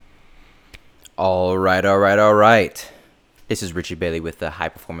All right. This is Richie Bailey with the High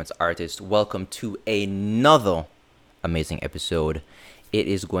Performance Artist. Welcome to another amazing episode. It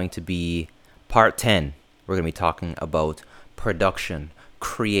is going to be part 10. We're going to be talking about production,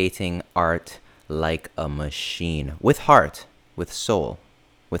 creating art like a machine, with heart, with soul,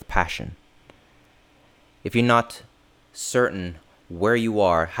 with passion. If you're not certain where you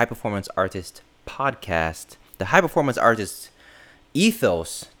are, High Performance Artist podcast, the High Performance Artist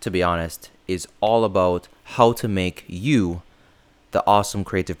ethos, to be honest, is all about how to make you the awesome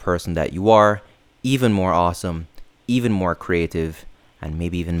creative person that you are, even more awesome, even more creative, and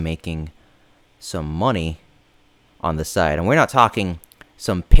maybe even making some money on the side. And we're not talking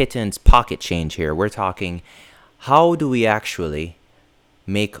some pittance pocket change here. We're talking how do we actually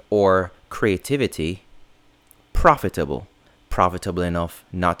make our creativity profitable enough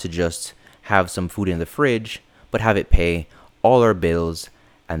not to just have some food in the fridge, but have it pay all our bills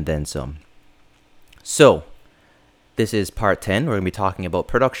and then some. So, this is part 10. We're going to be talking about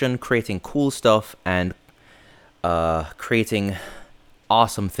production, creating cool stuff, and creating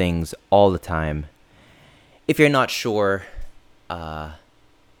awesome things all the time. If you're not sure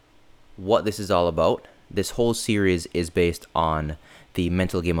what this is all about, this whole series is based on The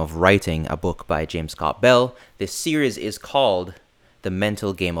Mental Game of Writing, a book by James Scott Bell. This series is called The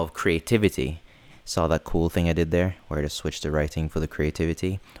Mental Game of Creativity. Saw that cool thing I did there, where I just switched to writing for the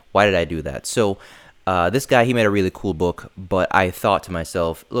creativity. Why did I do that? So, this guy, he made a really cool book, but I thought to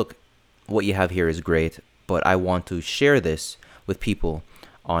myself, look, what you have here is great, but I want to share this with people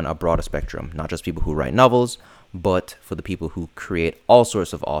on a broader spectrum, not just people who write novels, but for the people who create all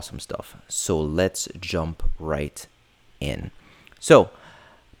sorts of awesome stuff. So let's jump right in. So,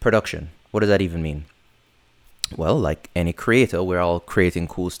 production, what does that even mean? Well, like any creator, we're all creating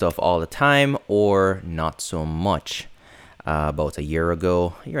cool stuff all the time, or not so much. About a year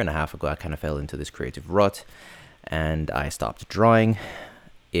and a half ago, I kind of fell into this creative rut, and I stopped drawing.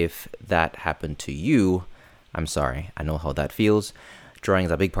 If that happened to you, I'm sorry. I know how that feels. Drawing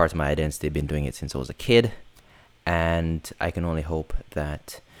is a big part of my identity. I've been doing it since I was a kid, and I can only hope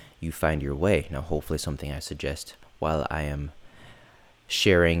that you find your way. Now, hopefully something I suggest while I am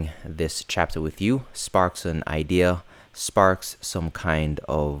sharing this chapter with you sparks an idea, sparks some kind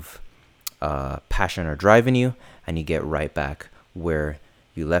of passion or drive in you, and you get right back where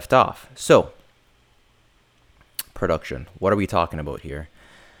you left off. So, production. What are we talking about here?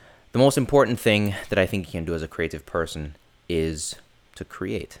 The most important thing that I think you can do as a creative person is to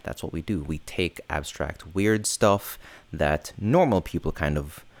create. That's what we do. We take abstract, weird stuff that normal people kind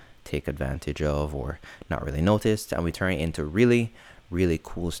of take advantage of or not really notice, and we turn it into really, really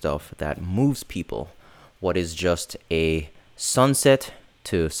cool stuff that moves people. What is just a sunset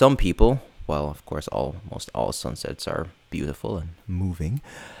to some people, well, of course, almost all sunsets are beautiful and moving.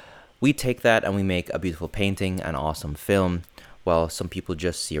 We take that and we make a beautiful painting, an awesome film, while some people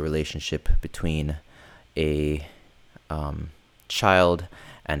just see a relationship between a child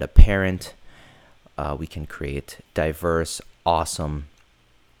and a parent. We can create diverse, awesome,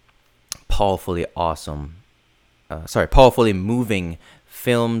 powerfully moving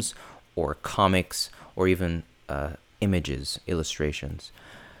films or comics or even images, illustrations.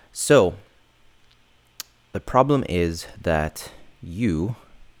 So, the problem is that you,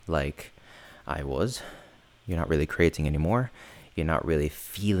 like I was, you're not really creating anymore. You're not really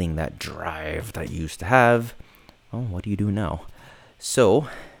feeling that drive that you used to have. Well, what do you do now? So,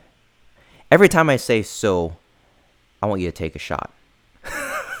 every time I say so, I want you to take a shot.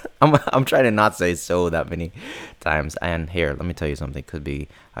 I'm trying to not say so that many times. And here, let me tell you something. Could be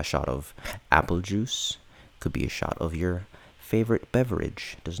a shot of apple juice. Could be a shot of your favorite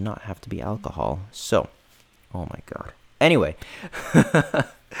beverage. Does not have to be alcohol. So, oh my God. Anyway,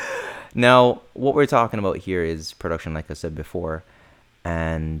 now what we're talking about here is production, like I said before.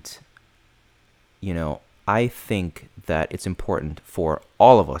 And, I think that it's important for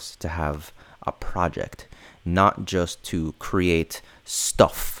all of us to have a project, not just to create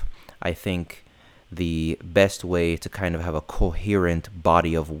stuff. I think the best way to kind of have a coherent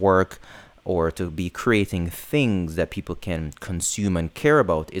body of work or to be creating things that people can consume and care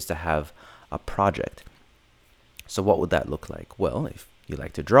about is to have a project. So what would that look like? Well, if you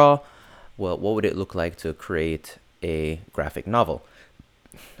like to draw, well, what would it look like to create a graphic novel?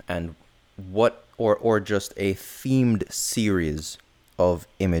 And what, or just a themed series of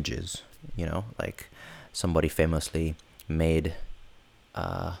images, like somebody famously made,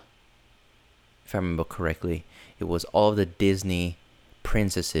 if I remember correctly, it was all of the Disney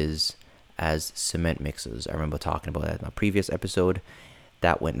princesses as cement mixers. I remember talking about that in a previous episode.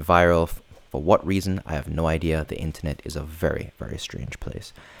 That went viral. For what reason, I have no idea. The internet is a very, very strange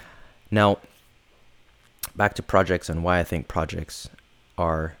place. Now, back to projects and why I think projects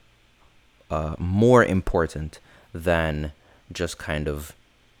are more important than just kind of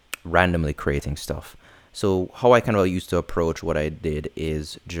randomly creating stuff. So how I kind of used to approach what I did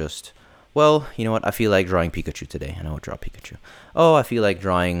is just, well, you know what? I feel like drawing Pikachu today, and I would draw Pikachu. Oh, I feel like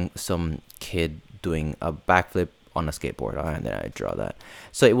drawing some kid doing a backflip on a skateboard, and then I draw that.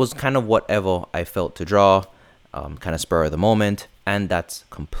 So it was kind of whatever I felt to draw, kind of spur of the moment, and that's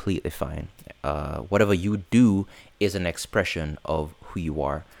completely fine. Whatever you do is an expression of who you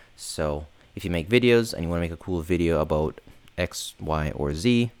are. So if you make videos and you want to make a cool video about X, Y, or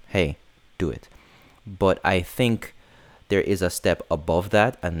Z, hey, do it. But I think there is a step above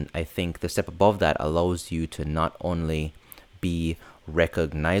that, and I think the step above that allows you to not only be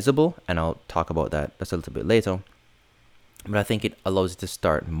recognizable, and I'll talk about that just a little bit later, but I think it allows you to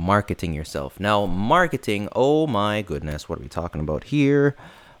start marketing yourself. Now, marketing, oh my goodness, what are we talking about here?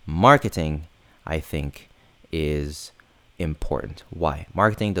 Marketing, I think, is important. Why?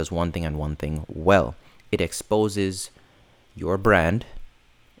 Marketing does one thing and one thing well. It exposes your brand,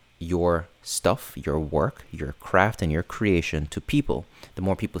 your stuff, your work, your craft, and your creation to people. The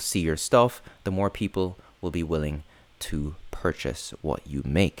more people see your stuff, the more people will be willing to purchase what you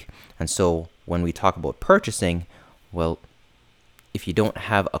make. And so when we talk about purchasing, well, if you don't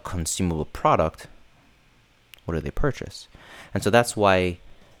have a consumable product, what do they purchase? And so that's why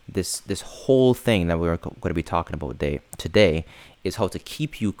this whole thing that we're going to be talking about today is how to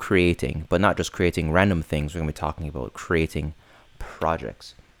keep you creating, but not just creating random things. We're going to be talking about creating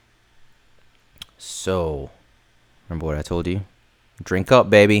projects. So, remember what I told you? Drink up,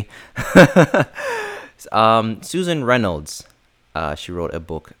 baby. Susan Reynolds, she wrote a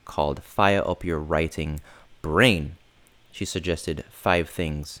book called Fire Up Your Writing Brain. She suggested 5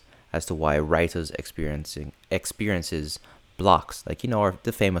 things as to why writers experiences blocks, like, you know,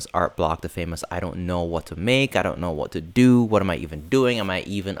 the famous art block, the famous I don't know what to make, I don't know what to do, what am I even doing, am I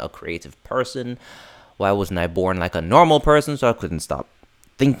even a creative person, why wasn't I born like a normal person so I couldn't stop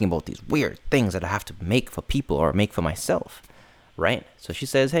thinking about these weird things that I have to make for people or make for myself, right? So she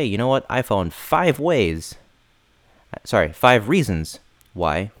says, hey, you know what, I found 5 reasons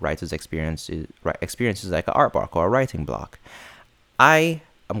why writers experiences like an art block or a writing block. I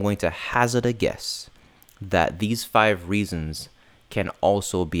am going to hazard a guess that these 5 reasons can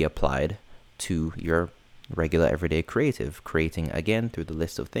also be applied to your regular everyday creating again through the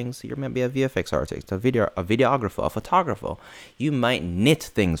list of things. You might be a VFX artist, a videographer, a photographer. You might knit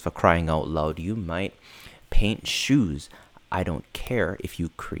things, for crying out loud. You might paint shoes. I don't care. If you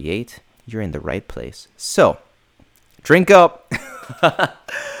create, you're in the right place. So drink up.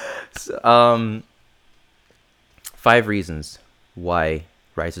 5 reasons why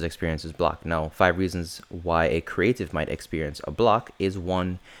writers experiences block. Now, 5 reasons why a creative might experience a block is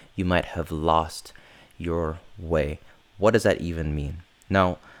 1, you might have lost your way. What does that even mean?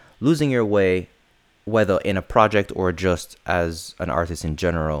 Now, losing your way, whether in a project or just as an artist in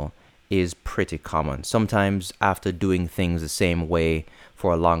general, is pretty common. Sometimes after doing things the same way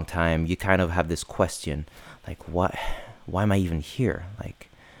for a long time, you kind of have this question, like, why am I even here? Like,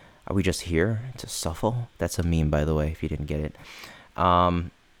 are we just here to suffer? That's a meme, by the way, if you didn't get it.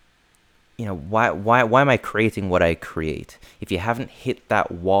 You know, why am I creating what I create? If you haven't hit that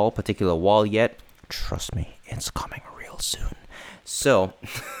particular wall yet, trust me, it's coming real soon. So,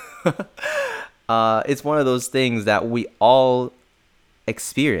 it's one of those things that we all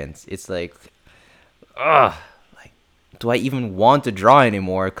experience. It's like, do I even want to draw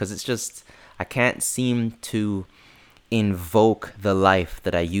anymore? Because it's just, I can't seem to invoke the life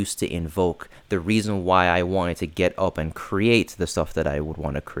that I used to invoke. The reason why I wanted to get up and create the stuff that I would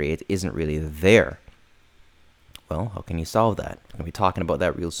want to create isn't really there. Well, how can you solve that? We're going to be talking about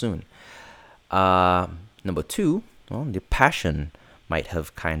that real soon. Number 2, well, the passion might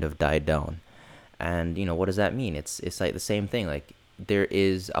have kind of died down. And, you know, what does that mean? It's like the same thing. Like, there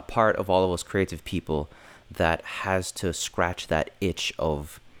is a part of all of us creative people that has to scratch that itch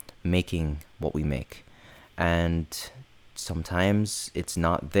of making what we make. And sometimes it's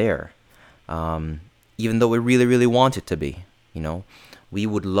not there. Even though we really, really want it to be, you know, we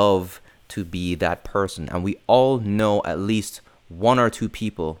would love to be that person. And we all know at least 1 or 2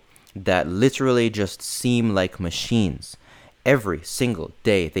 people that literally just seem like machines. Every single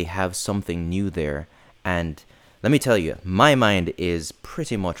day they have something new there. And let me tell you, my mind is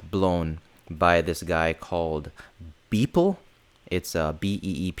pretty much blown by this guy called Beeple. It's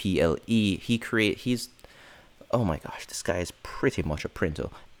Beeple. He's oh my gosh, this guy is pretty much a printer.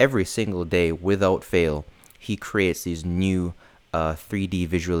 Every single day, without fail, he creates these new 3D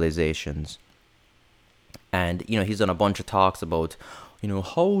visualizations. And, you know, he's done a bunch of talks about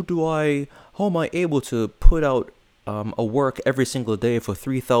how am I able to put out a work every single day for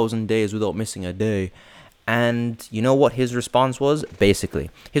 3,000 days without missing a day? And you know what his response was? Basically,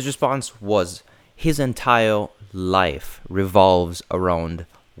 his response was his entire life revolves around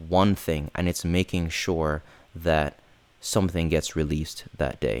one thing, and it's making sure that something gets released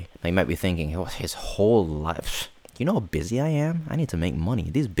that day. Now you might be thinking, oh, his whole life. You know how busy I am? I need to make money.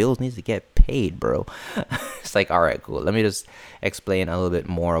 These bills need to get paid, bro. It's like, all right, cool. Let me just explain a little bit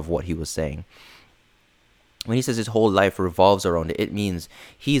more of what he was saying. When he says his whole life revolves around it, it means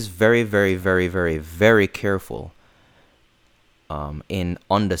he's very, very, very, very, very careful in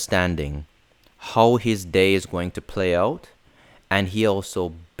understanding how his day is going to play out. And he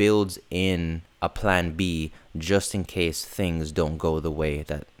also builds in a plan B just in case things don't go the way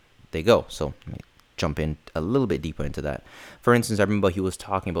that they go. So let me jump in a little bit deeper into that. For instance, I remember he was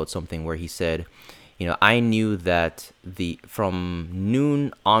talking about something where he said, I knew that from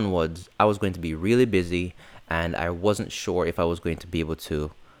noon onwards, I was going to be really busy, and I wasn't sure if I was going to be able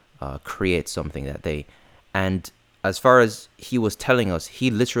to create something that day. And as far as he was telling us, he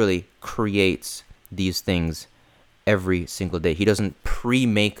literally creates these things every single day. He doesn't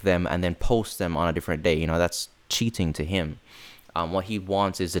pre-make them and then post them on a different day. That's cheating to him. What he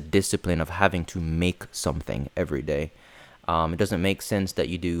wants is a discipline of having to make something every day. It doesn't make sense that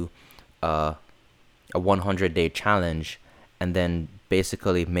you do a 100-day challenge and then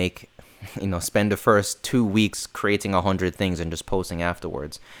basically spend the first 2 weeks creating 100 things and just posting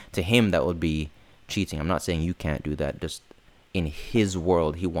afterwards. To him, that would be cheating. I'm not saying you can't do that. Just in his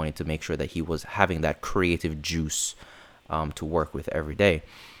world, he wanted to make sure that he was having that creative juice to work with every day.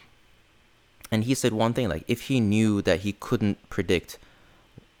 And he said one thing, like if he knew that he couldn't predict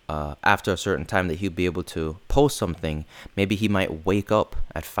after a certain time that he'd be able to post something, maybe he might wake up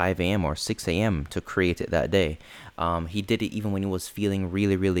at 5 a.m. or 6 a.m. to create it that day. He did it even when he was feeling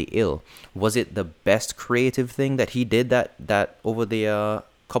really, really ill. Was it the best creative thing that he did that over the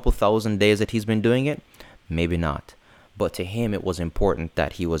couple thousand days that he's been doing it? Maybe not. But to him, it was important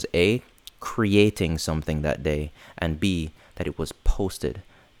that he was A, creating something that day, and B, that it was posted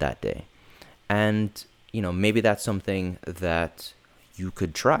that day. And, maybe that's something that you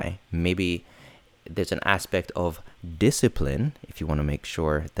could try. Maybe there's an aspect of discipline, if you want to make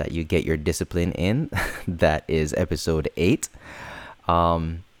sure that you get your discipline in. That is episode 8.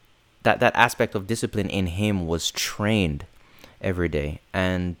 That aspect of discipline in him was trained every day.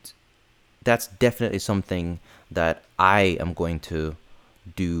 And that's definitely something that I am going to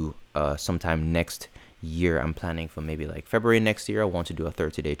do sometime next year. I'm planning for maybe like February next year. I want to do a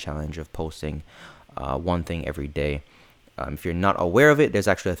 30-day challenge of posting one thing every day. If you're not aware of it, there's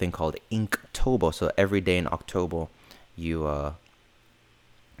actually a thing called Inktober. So every day in October, you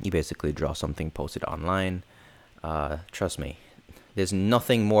basically draw something, post it online. Trust me, there's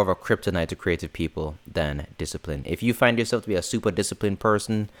nothing more of a kryptonite to creative people than discipline. If you find yourself to be a super disciplined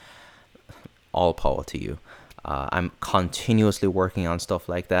person, all power to you. I'm continuously working on stuff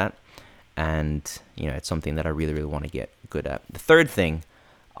like that, and it's something that I really, really want to get good at. The third thing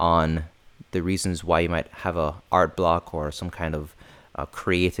on the reasons why you might have a art block or some kind of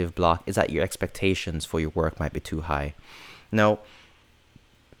creative block is that your expectations for your work might be too high. Now,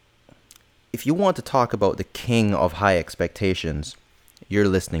 if you want to talk about the king of high expectations, you're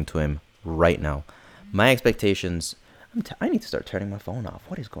listening to him right now. My expectations, I need to start turning my phone off.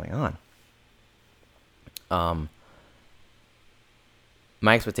 What is going on?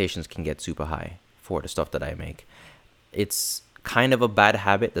 My expectations can get super high for the stuff that I make. It's kind of a bad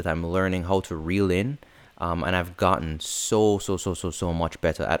habit that I'm learning how to reel in. And I've gotten so much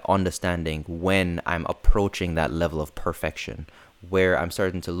better at understanding when I'm approaching that level of perfection, where I'm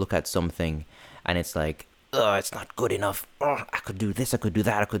starting to look at something and it's like, it's not good enough. I could do this, I could do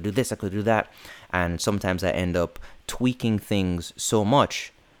that, I could do this, I could do that. And sometimes I end up tweaking things so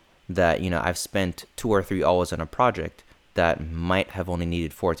much that, I've spent 2 or 3 hours on a project that might have only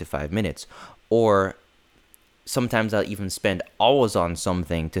needed 4 to 5 minutes. Or sometimes I'll even spend hours on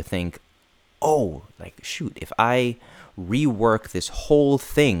something to think, shoot, if I rework this whole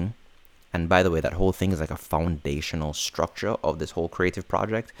thing, and by the way, that whole thing is like a foundational structure of this whole creative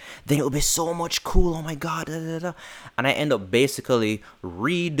project, then it will be so much cool. Oh my God. And I end up basically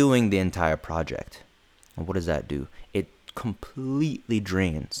redoing the entire project. And what does that do? It completely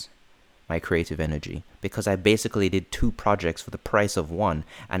drains my creative energy, because I basically did 2 projects for the price of 1,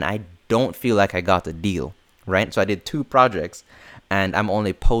 and I don't feel like I got the deal, right? So I did 2 projects and I'm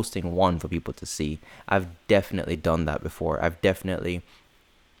only posting 1 for people to see. I've definitely done that before. I've definitely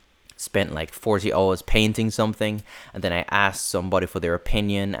spent like 40 hours painting something, and then I asked somebody for their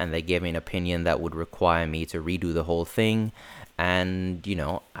opinion, and they gave me an opinion that would require me to redo the whole thing. And,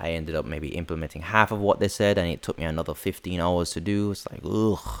 I ended up maybe implementing half of what they said, and it took me another 15 hours to do. It's like,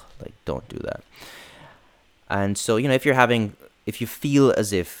 ugh, like, don't do that. And so, if you feel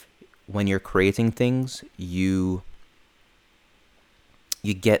as if when you're creating things, you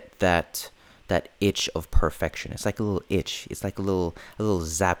get that itch of perfection. It's like a little itch. It's like a little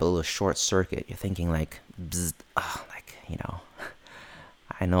zap, a little short circuit. You're thinking like, bzz,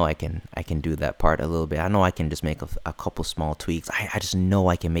 I know I can do that part a little bit. I know I can just make a couple small tweaks. I just know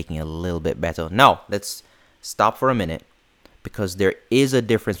I can make it a little bit better. No, let's stop for a minute, because there is a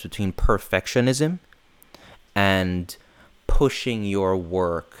difference between perfectionism and pushing your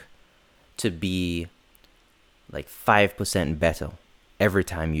work to be like 5% better every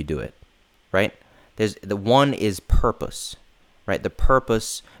time you do it, right? The one is purpose, right? The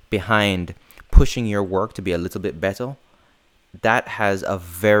purpose behind pushing your work to be a little bit better, that has a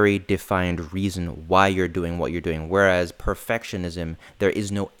very defined reason why you're doing what you're doing. Whereas perfectionism, there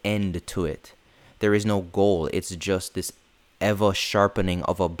is no end to it. There is no goal. It's just this ever sharpening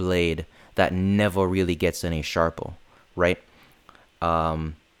of a blade that never really gets any sharper, right?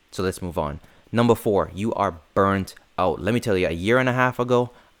 So let's move on. Number 4, you are burnt out. Let me tell you, a year and a half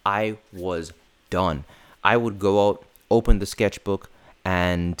ago, I was done. I would go out, open the sketchbook,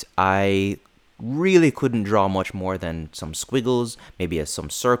 and I really couldn't draw much more than some squiggles, maybe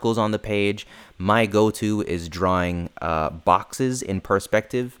some circles on the page. My go-to is drawing boxes in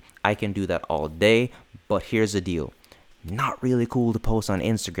perspective. I can do that all day, but here's the deal. Not really cool to post on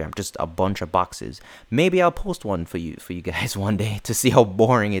Instagram, just a bunch of boxes. Maybe I'll post one for you guys one day to see how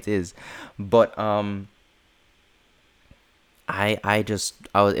boring it is. But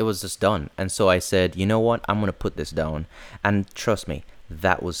it was just done. And so I said, you know what? I'm going to put this down. And trust me,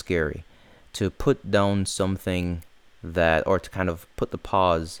 that was scary. To put down something or to kind of put the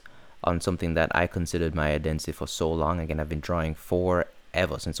pause on something that I considered my identity for so long. Again, I've been drawing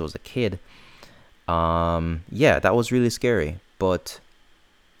forever, since I was a kid. That was really scary, but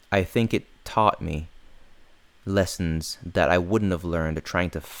I think it taught me lessons that I wouldn't have learned trying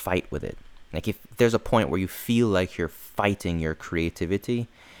to fight with it. Like, if there's a point where you feel like you're fighting your creativity,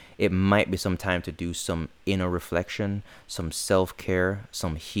 it might be some time to do some inner reflection, some self-care,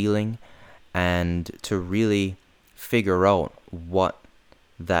 some healing, and to really figure out what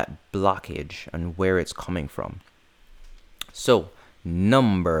that blockage and where it's coming from. So,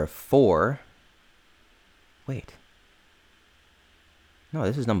 number 4. Wait. No,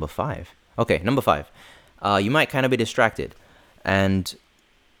 this is number 5. Okay, number 5. You might kind of be distracted. And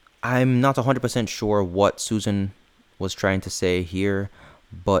I'm not 100% sure what Susan was trying to say here,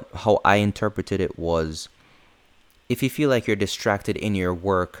 but how I interpreted it was, if you feel like you're distracted in your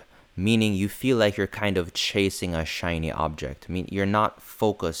work, meaning you feel like you're kind of chasing a shiny object. I mean, you're not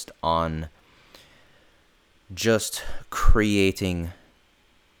focused on just creating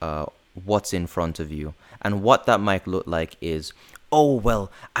what's in front of you. And what that might look like is, oh,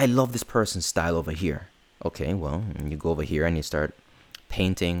 well, I love this person's style over here. Okay, well, you go over here and you start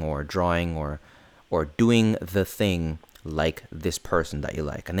painting or drawing or doing the thing like this person that you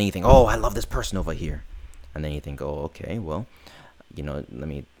like. And then you think, oh, I love this person over here. And then you think, oh, okay, well, let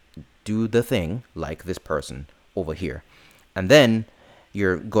me do the thing like this person over here. And then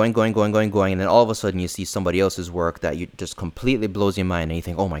you're going, and then all of a sudden you see somebody else's work that you just completely blows your mind, and you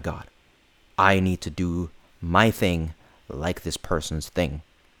think, oh my God, I need to do my thing like this person's thing.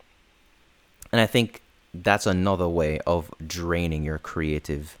 And I think that's another way of draining your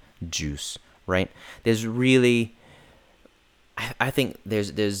creative juice, right? There's really, I think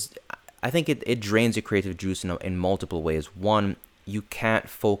it drains your creative juice in multiple ways. One, you can't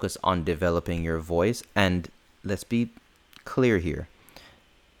focus on developing your voice. And let's be clear here.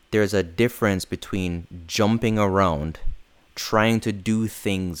 There's a difference between jumping around, trying to do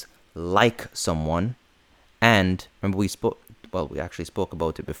things like someone, and remember we actually spoke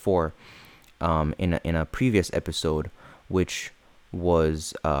about it before in a previous episode, which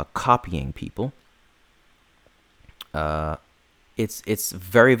was copying people. It's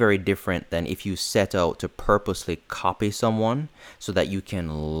very, very different than if you set out to purposely copy someone so that you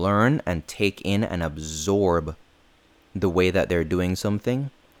can learn and take in and absorb the way that they're doing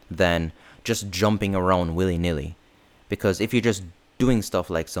something, than just jumping around willy-nilly. Because if you're just doing stuff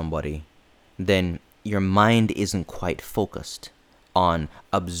like somebody, then your mind isn't quite focused on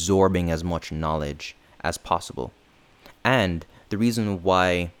absorbing as much knowledge as possible. And the reason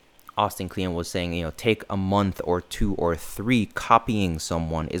why Austin Kleon was saying, take a month or 2 or 3 copying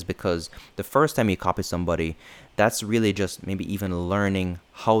someone is because the first time you copy somebody, that's really just maybe even learning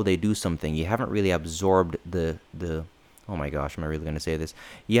how they do something. You haven't really absorbed the oh my gosh, am I really going to say this?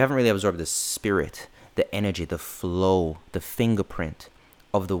 You haven't really absorbed the spirit, the energy, the flow, the fingerprint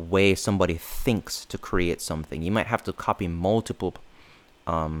of the way somebody thinks to create something. You might have to copy multiple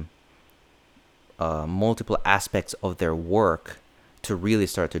aspects of their work to really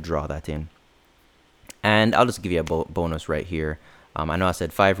start to draw that in. And I'll just give you a bonus right here. I know I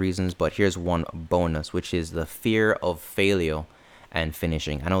said 5 reasons, but here's one bonus, which is the fear of failure and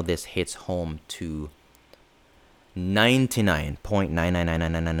finishing. I know this hits home to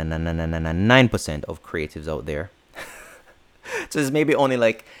 99.9999999% of creatives out there. So there's maybe only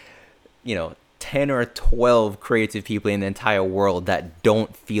like, 10 or 12 creative people in the entire world that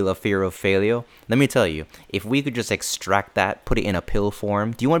don't feel a fear of failure. Let me tell you, if we could just extract that, put it in a pill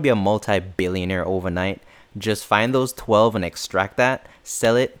form, do you want to be a multi-billionaire overnight? Just find those 12 and extract that,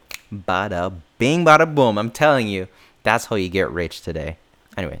 sell it, bada bing, bada boom. I'm telling you, that's how you get rich today.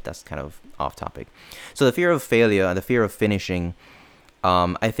 Anyway, that's kind of off topic. So the fear of failure and the fear of finishing,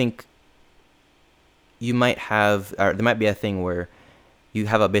 I think you might have, or there might be a thing where you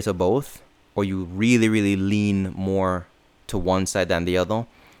have a bit of both, or you really, really lean more to one side than the other.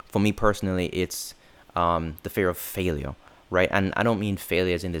 For me personally, it's the fear of failure, right? And I don't mean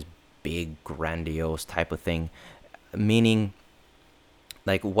failure as in this big, grandiose type of thing, meaning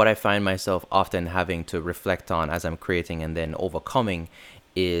like what I find myself often having to reflect on as I'm creating and then overcoming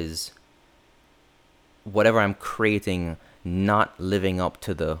is whatever I'm creating not living up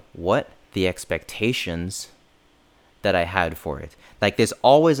to the expectations that I had for it. Like there's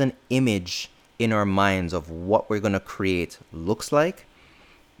always an image in our minds of what we're going to create looks like.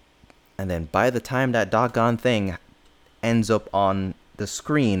 And then by the time that doggone thing ends up on the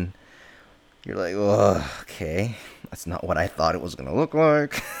screen, you're like, oh, okay, that's not what I thought it was going to look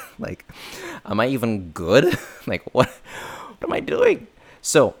like. Like, am I even good? Like, what am I doing?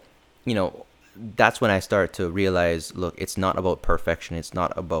 So, that's when I start to realize, look, it's not about perfection. It's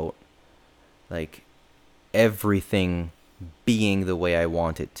not about like everything being the way I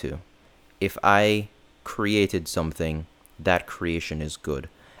want it to. If I created something, that creation is good.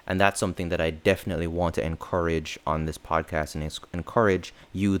 And that's something that I definitely want to encourage on this podcast and encourage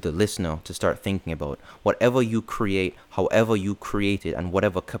you, the listener, to start thinking about. Whatever you create, however you create it, and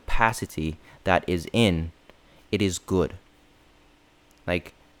whatever capacity that is in, it is good.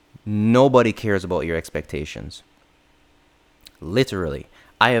 Like, nobody cares about your expectations. Literally.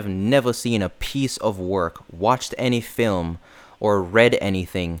 I have never seen a piece of work, watched any film, or read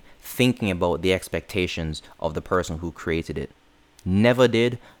anything thinking about the expectations of the person who created it. Never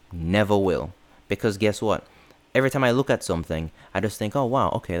did, never will. Because guess what? Every time I look at something, I just think, oh, wow,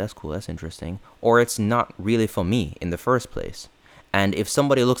 okay, that's cool, that's interesting. Or it's not really for me in the first place. And if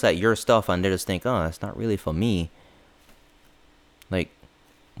somebody looks at your stuff and they just think, oh, that's not really for me, like,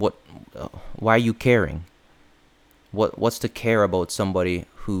 what? Why are you caring? What's to care about somebody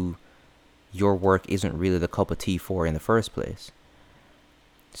who your work isn't really the cup of tea for in the first place?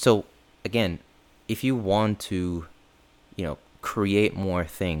 So, again, if you want to, create more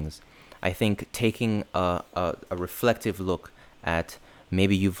things, I think taking a reflective look at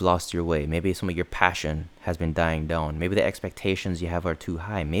maybe you've lost your way. Maybe some of your passion has been dying down. Maybe the expectations you have are too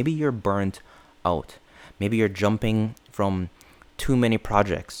high. Maybe you're burnt out. Maybe you're jumping from too many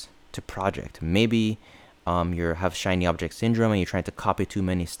projects to project. Maybe you have shiny object syndrome and you're trying to copy too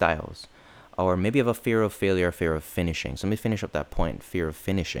many styles. Or maybe you have a fear of failure, fear of finishing. So let me finish up that point, fear of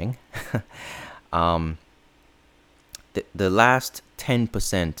finishing. The last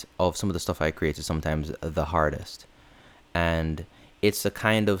 10% of some of the stuff I create is sometimes the hardest. And it's the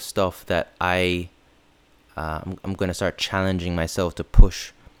kind of stuff that I'm going to start challenging myself to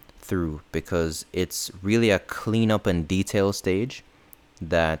push through, because it's really a cleanup and detail stage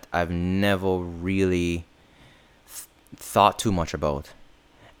that I've never really thought too much about.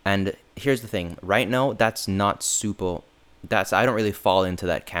 And here's the thing, right now, I don't really fall into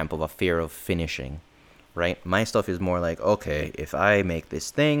that camp of a fear of finishing, right? My stuff is more like, okay, if I make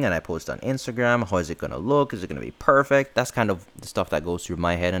this thing and I post on Instagram, how is it going to look? Is it going to be perfect? That's kind of the stuff that goes through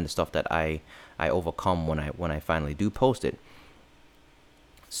my head and the stuff that I overcome when I finally do post it.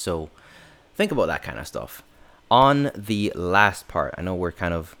 So think about that kind of stuff. On the last part, I know we're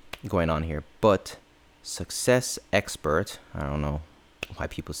kind of going on here, but success expert, I don't know why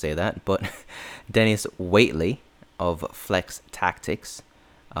people say that, but Dennis Waitley of Flex Tactics,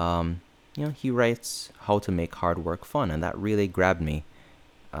 he writes how to make hard work fun, and that really grabbed me.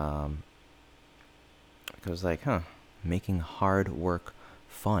 Because making hard work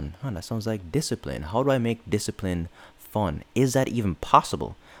fun. That sounds like discipline. How do I make discipline fun? Is that even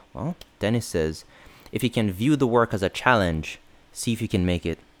possible? Well, Dennis says, if you can view the work as a challenge, see if you can make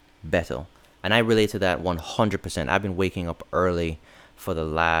it better. And I relate to that 100%. I've been waking up early for the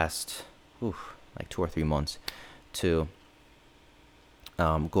last like 2 or 3 months, to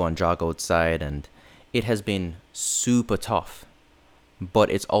go and jog outside, and it has been super tough, but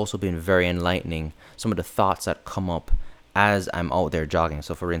it's also been very enlightening. Some of the thoughts that come up as I'm out there jogging.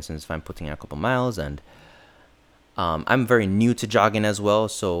 So, for instance, if I'm putting in a couple miles, and I'm very new to jogging as well,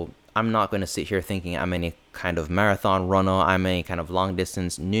 so I'm not going to sit here thinking I'm any kind of marathon runner, I'm any kind of long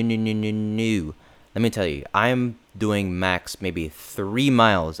distance. No, no, no, no, no. Let me tell you, I'm doing max maybe 3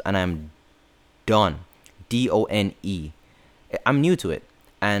 miles, and I'm done. DONE. I'm new to it,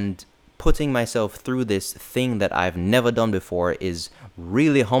 and putting myself through this thing that I've never done before is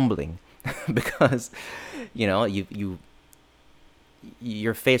really humbling because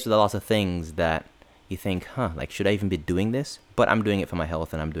you're faced with a lot of things that you think, like, should I even be doing this? But I'm doing it for my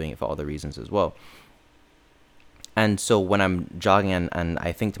health, and I'm doing it for other reasons as well. And so when I'm jogging, and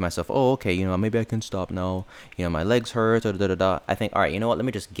I think to myself, oh, okay, maybe I can stop now. My legs hurt, I think, all right, you know what? Let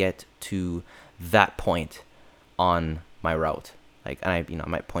me just get to that point on my route. Like, and I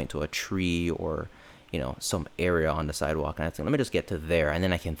might point to a tree or, some area on the sidewalk, and I think, let me just get to there, and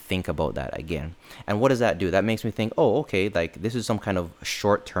then I can think about that again. And what does that do? That makes me think, oh, okay, like, this is some kind of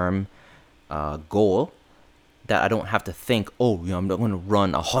short-term goal that I don't have to think, oh, I'm not going to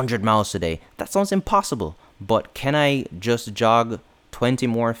run 100 miles today. That sounds impossible. But can I just jog 20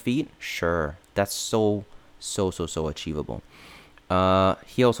 more feet? Sure. That's so achievable.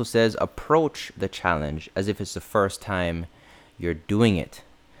 He also says, approach the challenge as if it's the first time you're doing it.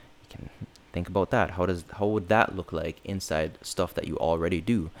 You can think about that. How would that look like inside stuff that you already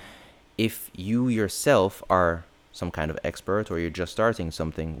do? If you yourself are some kind of expert, or you're just starting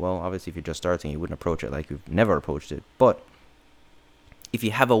something, well, obviously if you're just starting, you wouldn't approach it like you've never approached it. But if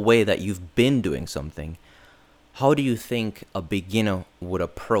you have a way that you've been doing something, how do you think a beginner would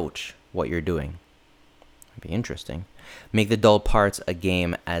approach what you're doing? It'd be interesting. Make the dull parts a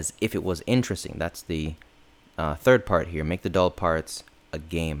game as if it was interesting. That's the third part here. Make the dull parts a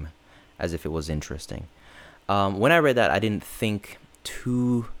game as if it was interesting. When I read that, I didn't think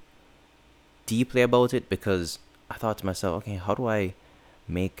too deeply about it, because I thought to myself, okay, how do I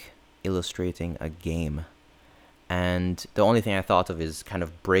make illustrating a game? And the only thing I thought of is kind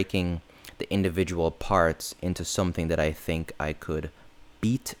of breaking the individual parts into something that I think I could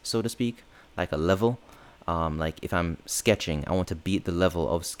beat, so to speak, like a level. Like if I'm sketching, I want to beat the level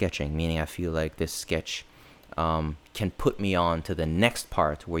of sketching, meaning I feel like this sketch can put me on to the next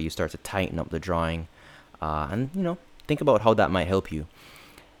part where you start to tighten up the drawing, and think about how that might help you.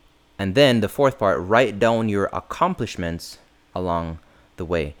 And then the fourth part, write down your accomplishments along the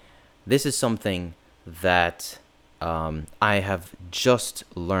way. This is something that I have just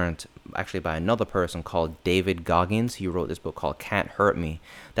learned, actually, by another person called David Goggins. He wrote this book called Can't Hurt Me.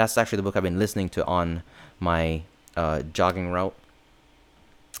 That's actually the book I've been listening to on my jogging route.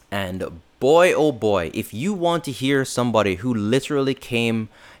 And boy, oh boy, if you want to hear somebody who literally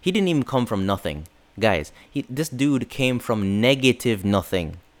he didn't even come from nothing. Guys, this dude came from negative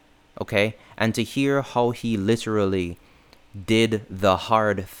nothing. Okay? And to hear how he literally did the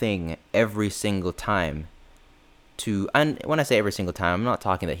hard thing every single time. And when I say every single time, I'm not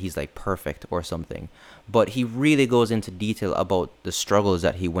talking that he's like perfect or something, but he really goes into detail about the struggles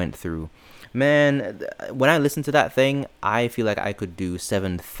that he went through. Man, when I listen to that thing, I feel like I could do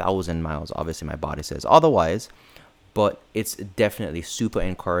 7,000 miles. Obviously, my body says otherwise, but it's definitely super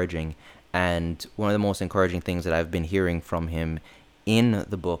encouraging. And one of the most encouraging things that I've been hearing from him in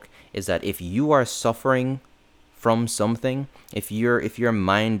the book is that if you are suffering from something, if your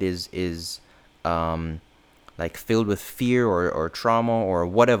mind is like filled with fear or trauma or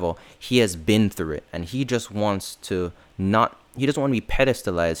whatever, he has been through it, and he just wants to he doesn't want to be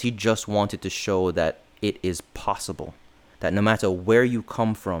pedestalized. He just wanted to show that it is possible, that no matter where you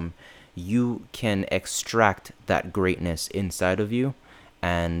come from, you can extract that greatness inside of you.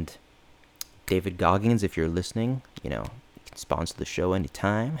 And David Goggins, if you're listening, you can sponsor the show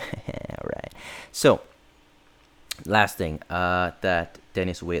anytime. All right. So, last thing that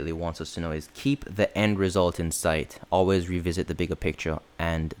Dennis Waitley wants us to know is keep the end result in sight. Always revisit the bigger picture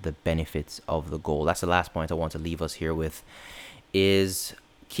and the benefits of the goal. That's the last point I want to leave us here with, is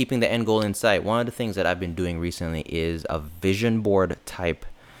keeping the end goal in sight. One of the things that I've been doing recently is a vision board type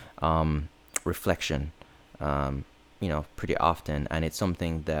reflection, pretty often. And it's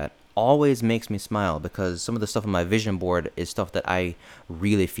something that always makes me smile, because some of the stuff on my vision board is stuff that I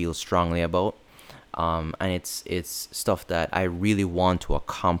really feel strongly about. And it's stuff that I really want to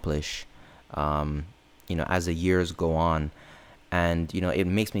accomplish, as the years go on. And, it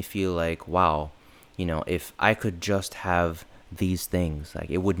makes me feel like, wow, if I could just have these things, like,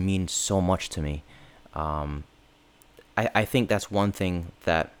 it would mean so much to me. I think that's one thing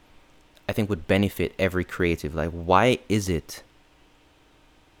that I think would benefit every creative. Like, why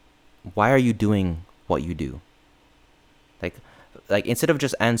are you doing what you do? Like, instead of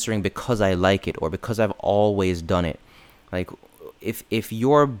just answering because I like it or because I've always done it, like, if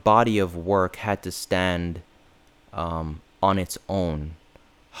your body of work had to stand on its own,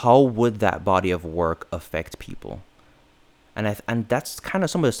 how would that body of work affect people? And that's kind of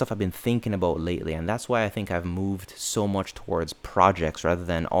some of the stuff I've been thinking about lately, and that's why I think I've moved so much towards projects rather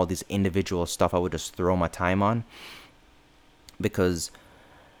than all these individual stuff I would just throw my time on. Because,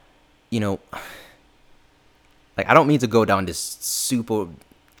 you know, like, I don't mean to go down this super,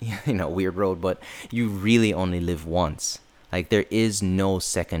 weird road, but you really only live once. Like, there is no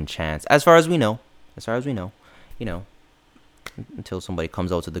second chance, as far as we know. As far as we know, you know, until somebody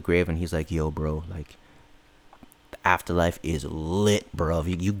comes out to the grave and he's like, "Yo, bro, like, the afterlife is lit, bro.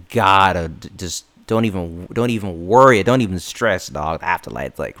 You gotta just don't even worry, don't even stress, dog. The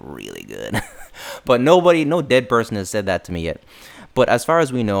afterlife's like really good." But no dead person has said that to me yet. But as far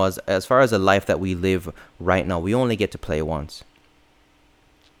as we know, as far as the life that we live right now, we only get to play once.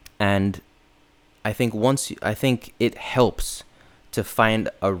 And I think it helps to find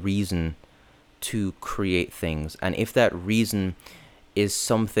a reason to create things. And if that reason is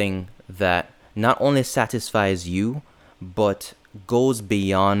something that not only satisfies you, but goes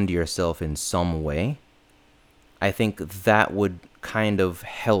beyond yourself in some way, I think that would kind of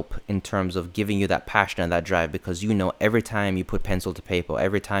help in terms of giving you that passion and that drive, because every time you put pencil to paper,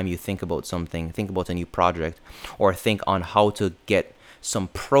 every time you think about something, think about a new project, or think on how to get some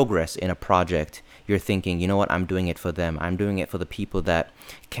progress in a project, you're thinking, you know what, I'm doing it for them. I'm doing it for the people that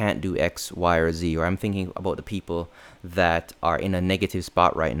can't do X, Y, or Z, or I'm thinking about the people that are in a negative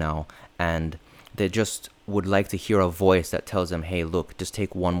spot right now and they just would like to hear a voice that tells them, hey, look, just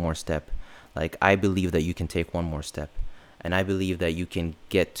take one more step. Like, I believe that you can take one more step. And I believe that you can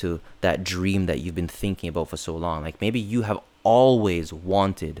get to that dream that you've been thinking about for so long. Like, maybe you have always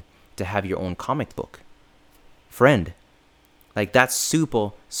wanted to have your own comic book. Friend, like, that's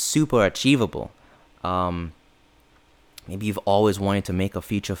super, super achievable. Maybe you've always wanted to make a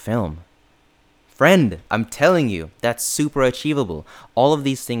feature film. Friend, I'm telling you, that's super achievable. All of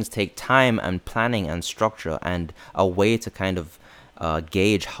these things take time and planning and structure and a way to kind of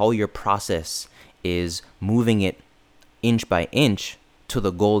gauge how your process is moving it inch by inch to the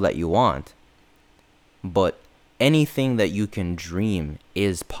goal that you want. But anything that you can dream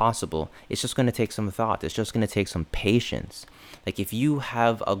is possible. It's just going to take some thought. It's just going to take some patience. Like, if you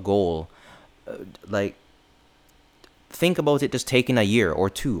have a goal, like, think about it just taking a year or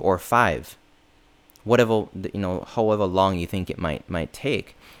 2 or 5, whatever, however long you think it might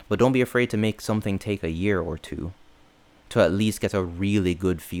take. But don't be afraid to make something take a year or 2 to at least get a really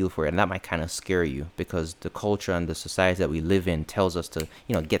good feel for it. And that might kind of scare you, because the culture and the society that we live in tells us to,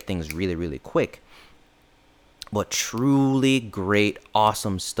 get things really, really quick. But truly great,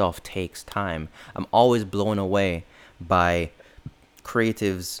 awesome stuff takes time. I'm always blown away by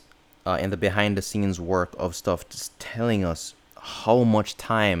creatives in the behind the scenes work of stuff, just telling us how much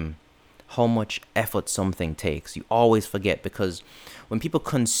time, how much effort something takes. You always forget, because when people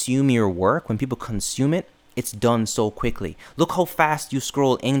consume your work, when people consume it, it's done so quickly. Look how fast you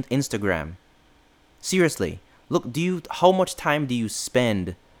scroll in Instagram. Seriously, look, how much time do you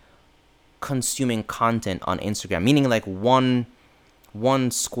spend consuming content on Instagram? Meaning, like, one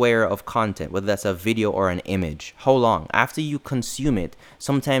square of content, whether that's a video or an image. How long? After you consume it,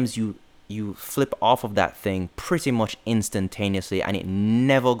 sometimes you flip off of that thing pretty much instantaneously, and it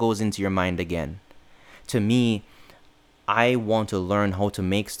never goes into your mind again. To me, I want to learn how to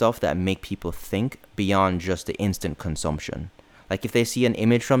make stuff that make people think beyond just the instant consumption. Like, if they see an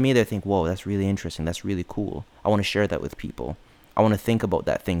image from me, they think, whoa, that's really interesting. That's really cool. I want to share that with people. I want to think about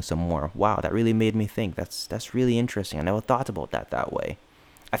that thing some more. Wow, that really made me think. That's really interesting. I never thought about that way.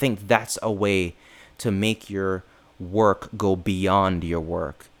 I think that's a way to make your work go beyond your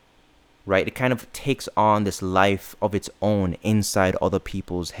work, right? It kind of takes on this life of its own inside other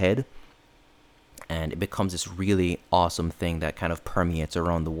people's head. And it becomes this really awesome thing that kind of permeates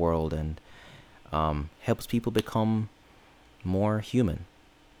around the world and helps people become more human.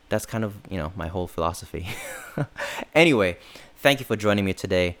 That's kind of, my whole philosophy. Anyway, thank you for joining me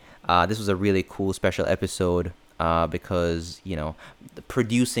today. This was a really cool special episode because,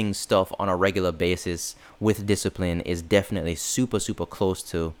 producing stuff on a regular basis with discipline is definitely super, super close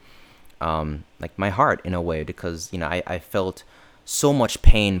to like my heart in a way, because, I felt so much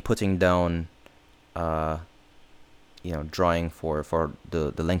pain putting down drawing for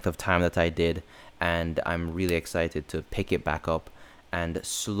the length of time that I did, and I'm really excited to pick it back up and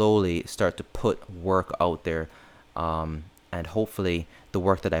slowly start to put work out there and hopefully the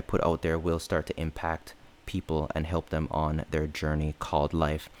work that I put out there will start to impact people and help them on their journey called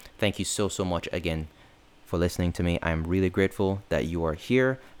life. Thank you so, so much again for listening to me. I'm really grateful that you are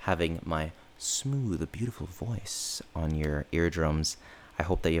here having my smooth, beautiful voice on your eardrums. I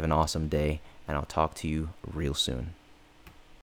hope that you have an awesome day, and I'll talk to you real soon.